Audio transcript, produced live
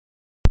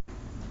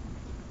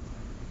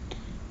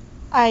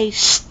I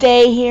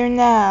stay here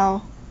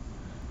now.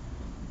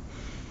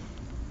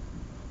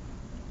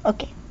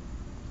 Okay.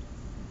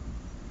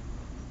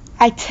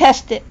 I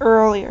tested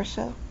earlier,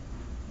 so...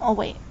 Oh,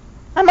 wait.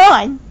 I'm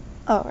on!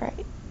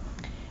 Alright.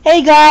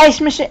 Hey guys,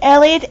 Mr.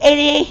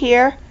 Elliot88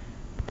 here.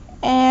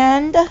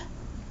 And...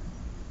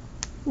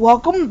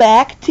 welcome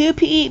back to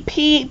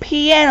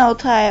Piano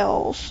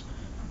Tiles.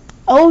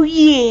 Oh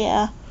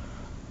yeah.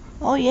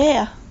 Oh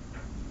yeah.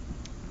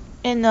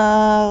 In the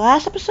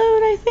last episode,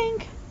 I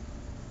think?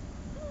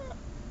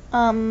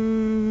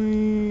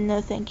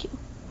 No thank you.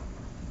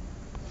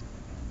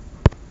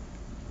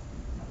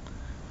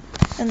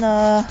 And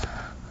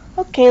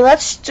okay,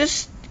 let's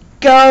just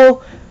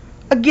go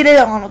get it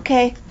on,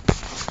 okay?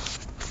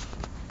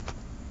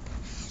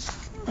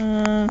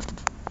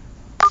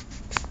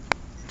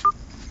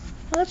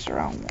 That's the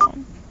wrong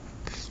one.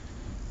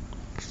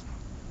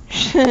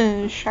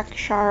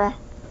 Shakshara.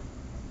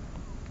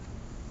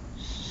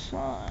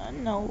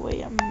 No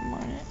way I'm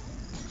on it.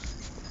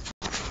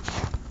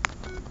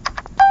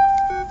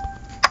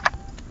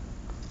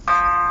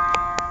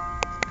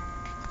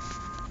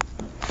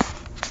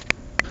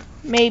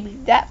 Maybe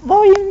that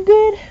volume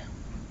good?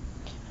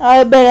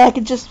 I bet I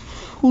could just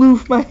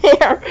floof my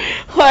hair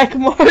like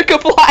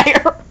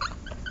Markiplier.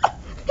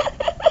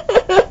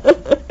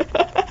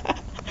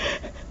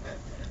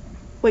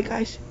 Wait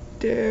guys,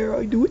 dare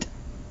I do it?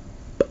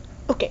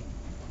 Okay.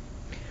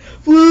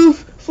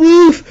 Floof,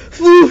 floof,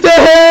 floof the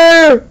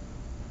hair!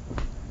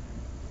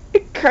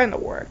 It kinda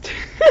worked.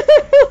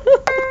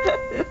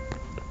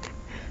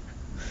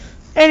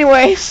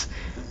 Anyways,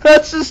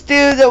 let's just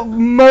do the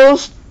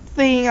most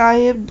thing I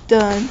have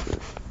done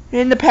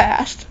in the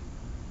past.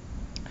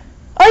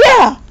 Oh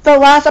yeah, the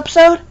last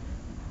episode,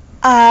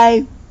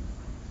 I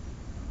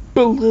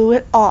blew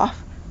it off.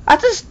 I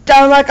just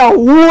done like a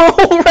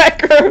world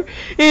record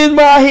in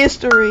my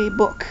history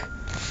book.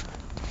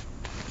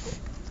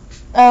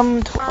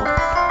 12.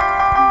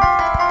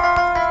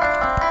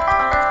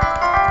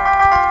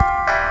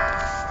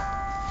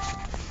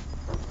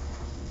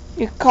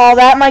 You call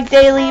that my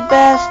daily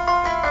best?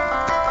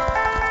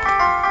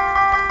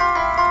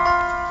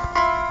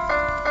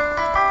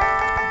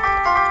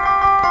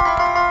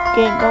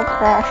 Game, don't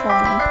crash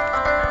on me.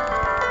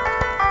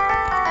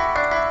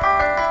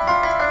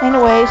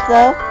 Anyways,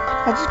 though,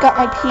 I just got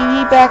my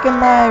TV back in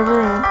my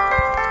room.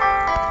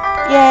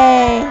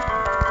 Yay!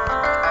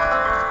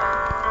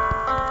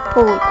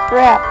 Holy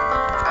crap.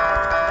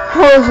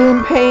 I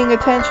wasn't paying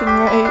attention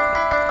right.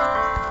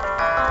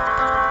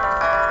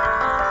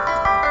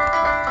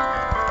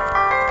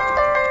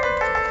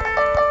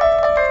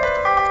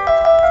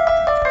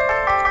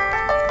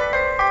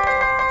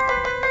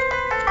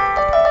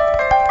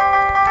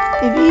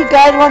 If you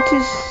guys want to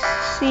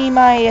see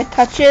my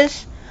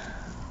touches,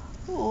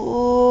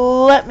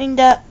 let me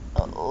know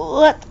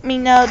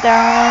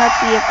down at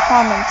the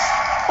comments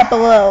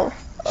below.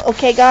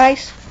 Okay,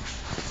 guys?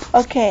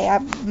 Okay, I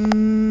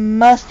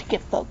must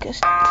get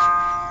focused.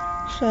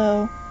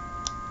 So,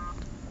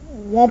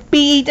 won't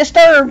be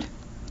disturbed.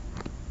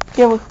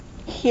 Here we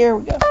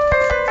go.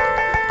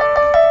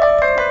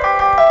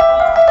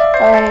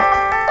 Alright.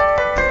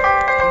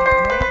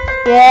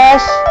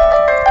 Yes.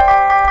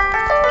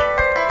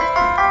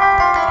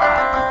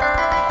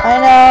 I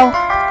know.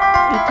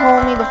 You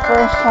told me the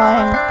first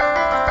time.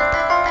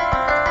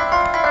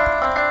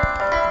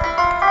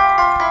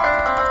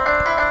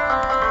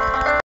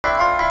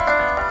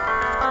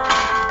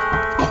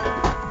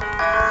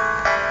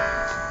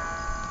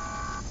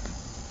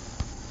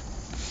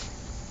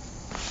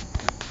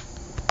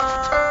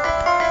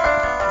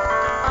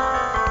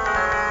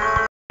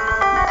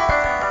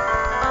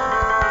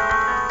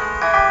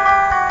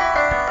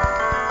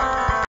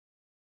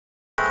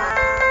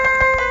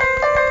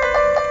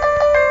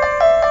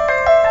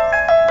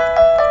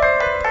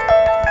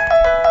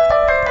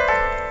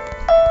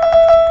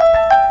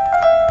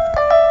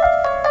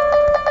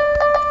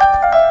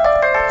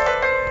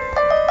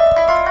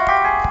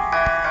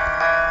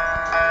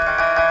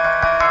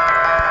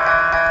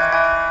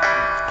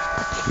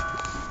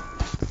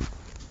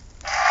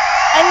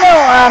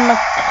 I'm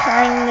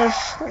kinda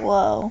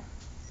slow.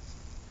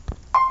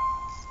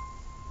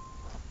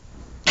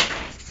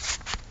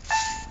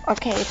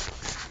 Okay.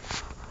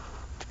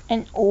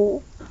 And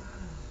oh.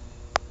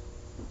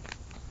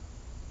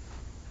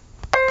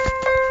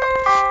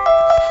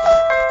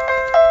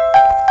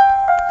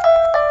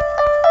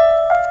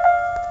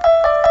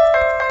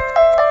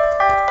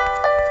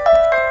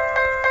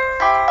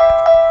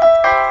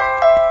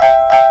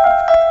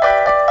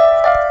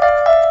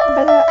 I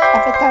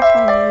bet that's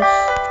my new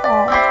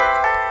song.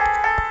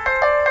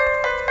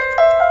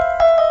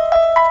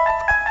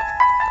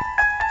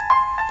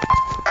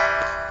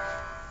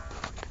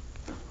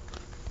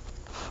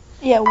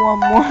 Yeah, one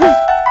more.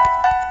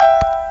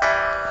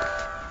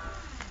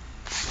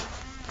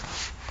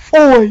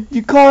 Oh,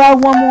 you call that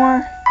one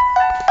more?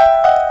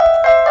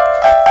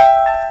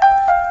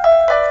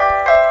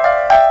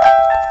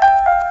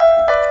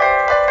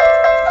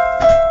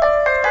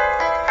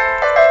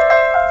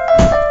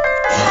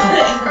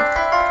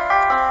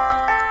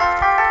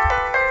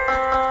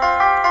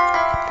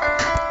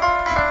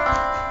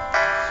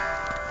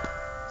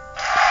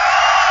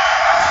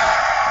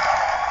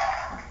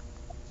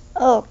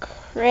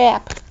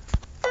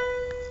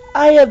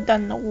 I have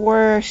done the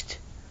worst.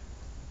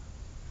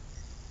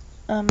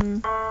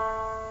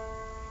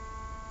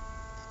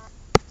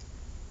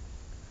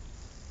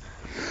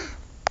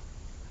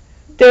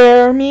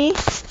 Dare me?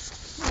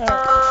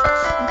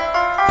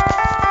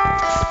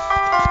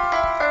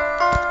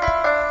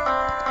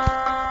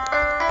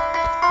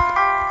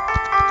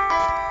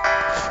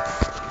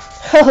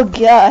 Oh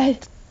god.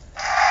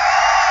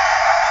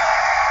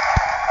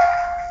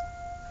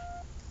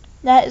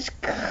 That is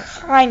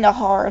kinda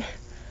hard.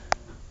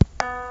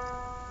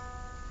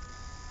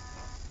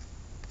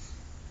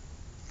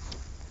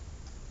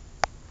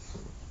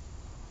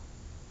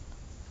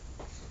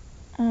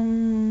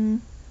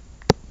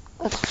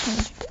 Let's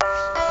change it.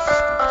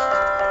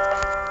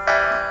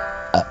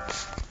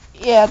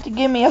 Yeah, to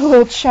give me a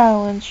little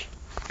challenge.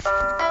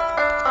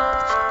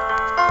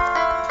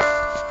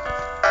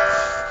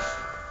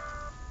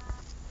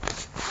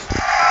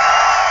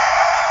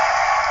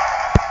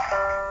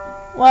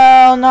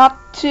 Well,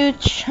 not too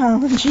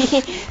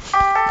challenging.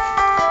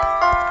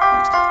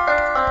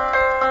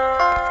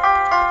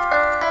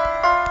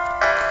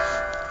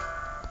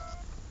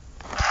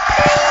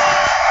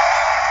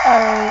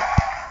 Alright.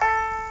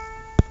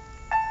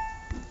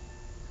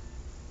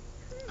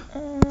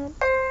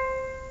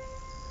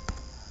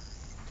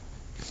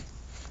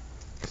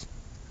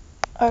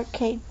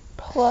 Arcade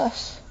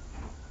Plus.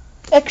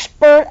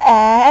 Expert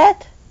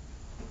at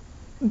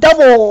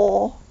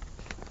double.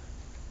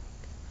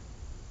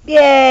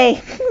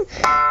 Yay!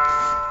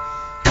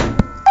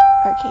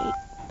 Arcade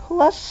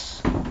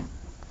Plus.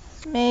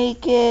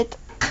 Make it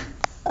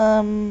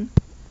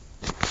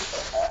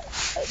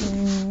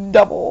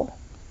double.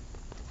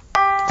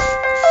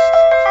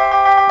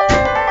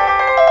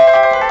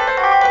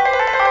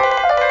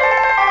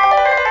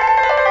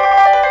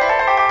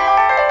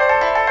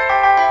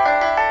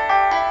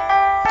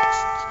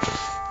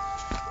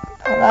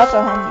 Oh, that's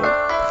 100.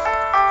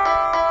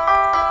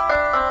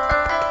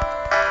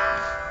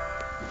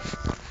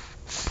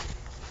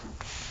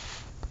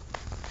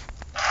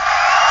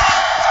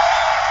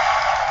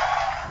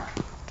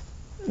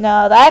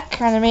 No, that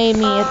kind of made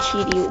me a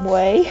cheaty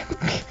way.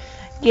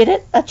 Get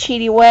it? A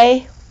cheaty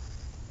way?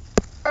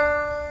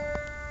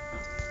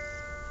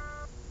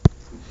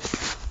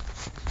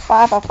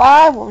 Five by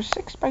 5 or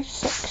 6 by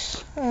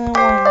 6. Why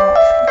not?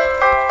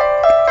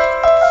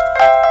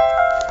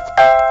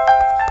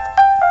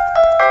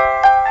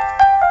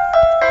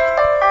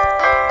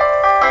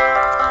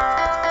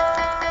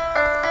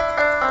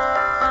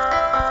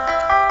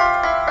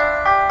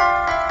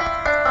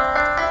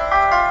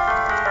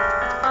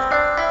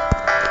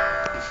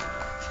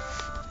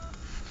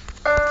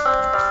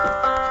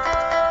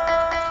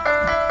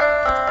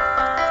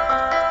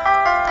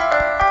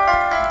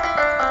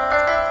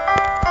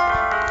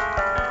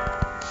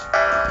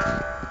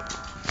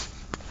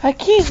 I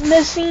keep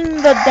missing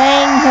the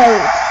dang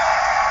note.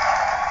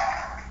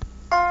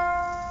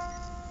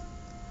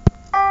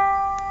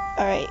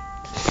 Alright.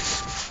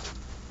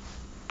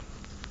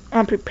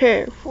 I'm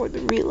prepared for the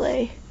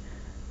relay.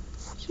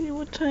 Let's see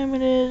what time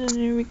it is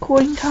and the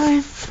recording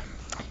time.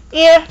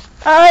 Yeah,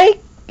 I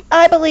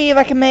believe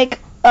I can make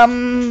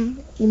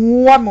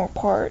one more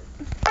part.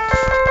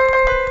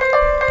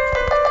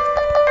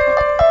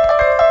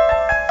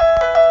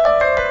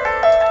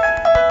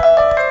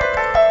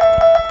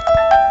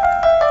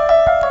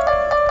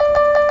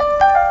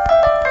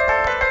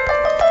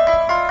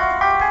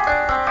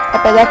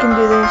 I bet I can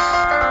do this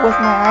with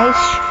my eyes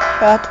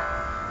shut.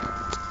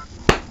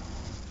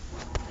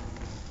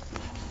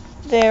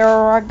 There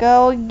I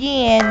go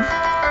again.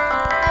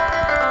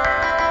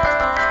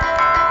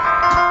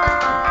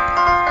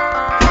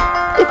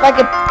 If I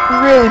could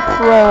really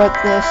pro at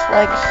this,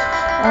 like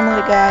some of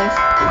the guys.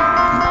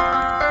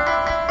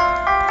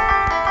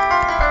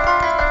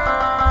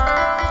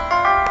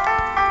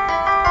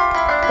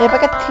 If I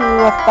get to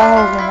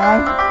 1,000,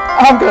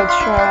 I'm gonna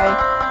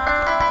try.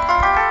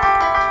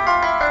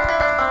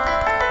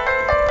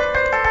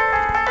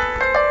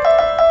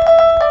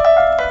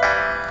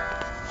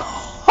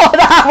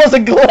 That was a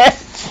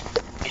glitch.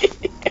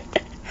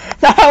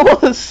 That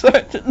was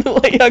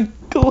certainly a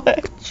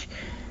glitch.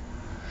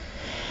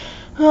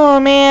 Oh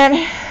man.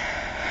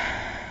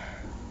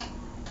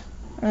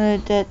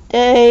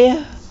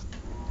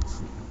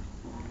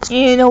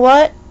 You know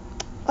what?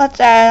 Let's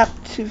add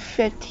up to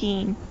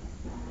 15.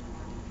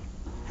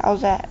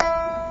 How's that?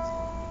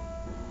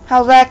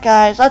 How's that,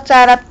 guys? Let's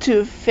add up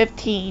to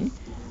 15.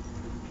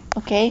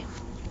 Okay.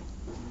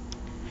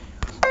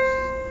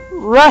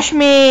 Rush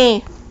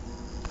me!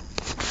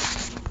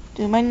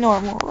 Do my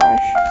normal rush.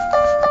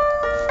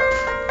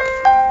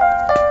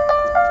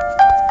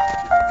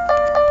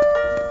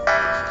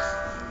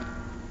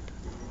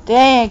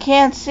 Dang, I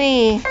can't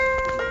see.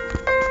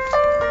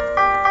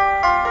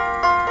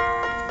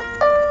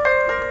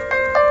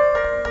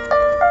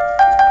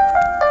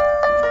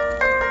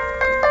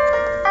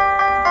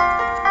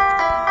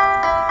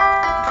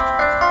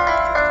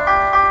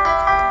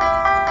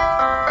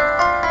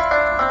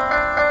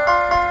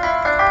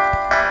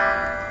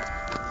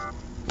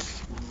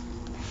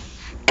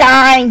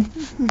 Fine.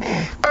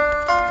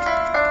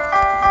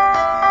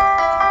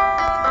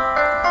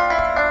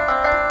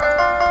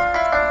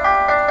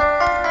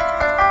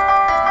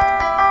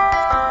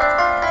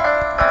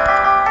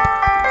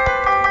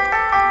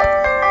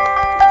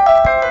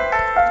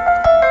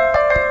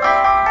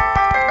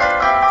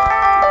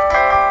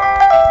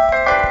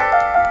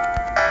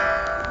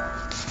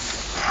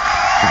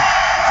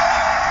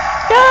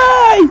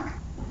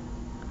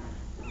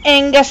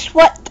 And guess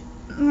what?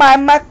 My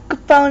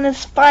microphone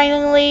is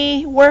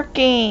finally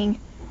working.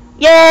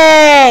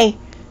 Yay!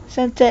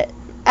 Since it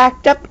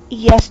acted up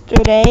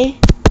yesterday.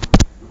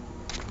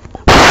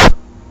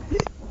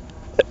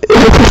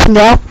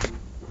 Now,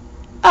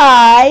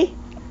 I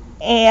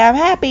am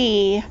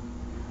happy.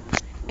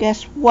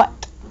 Guess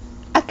what?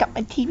 I got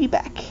my TV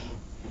back.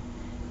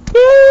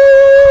 Yay!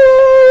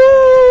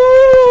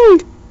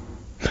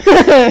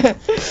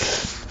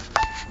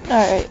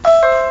 Alright.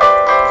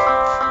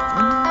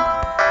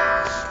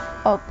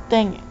 Oh,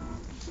 dang it.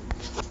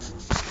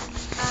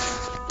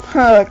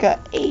 Oh, I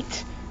got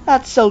 8.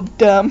 That's so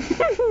dumb.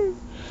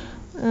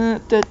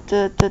 Relay.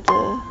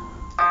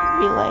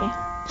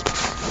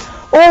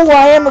 Oh,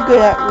 I am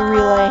good at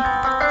relay.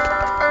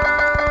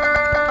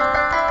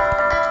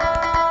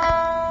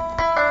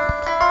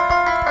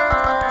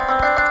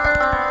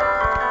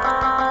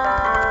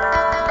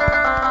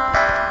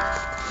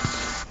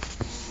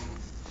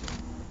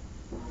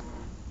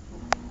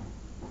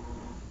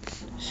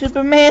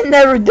 Superman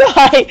never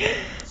die.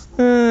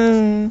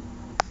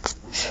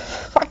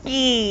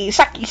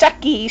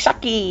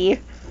 Sucky.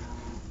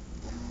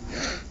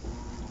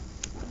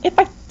 If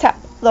I tap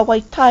the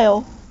white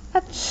tile,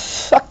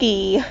 that's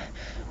sucky.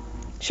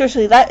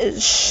 Seriously, that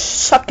is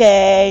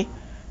sucky.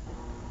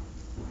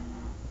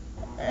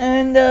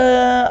 And,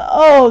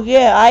 oh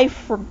yeah, I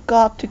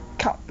forgot to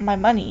count my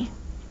money.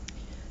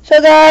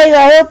 So guys,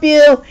 I hope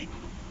you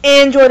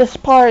enjoy this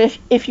part.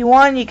 If you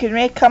want, you can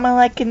rate, comment,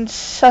 like, and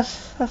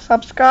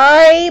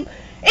subscribe.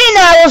 And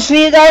I will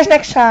see you guys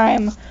next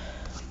time.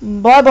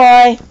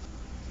 Bye-bye.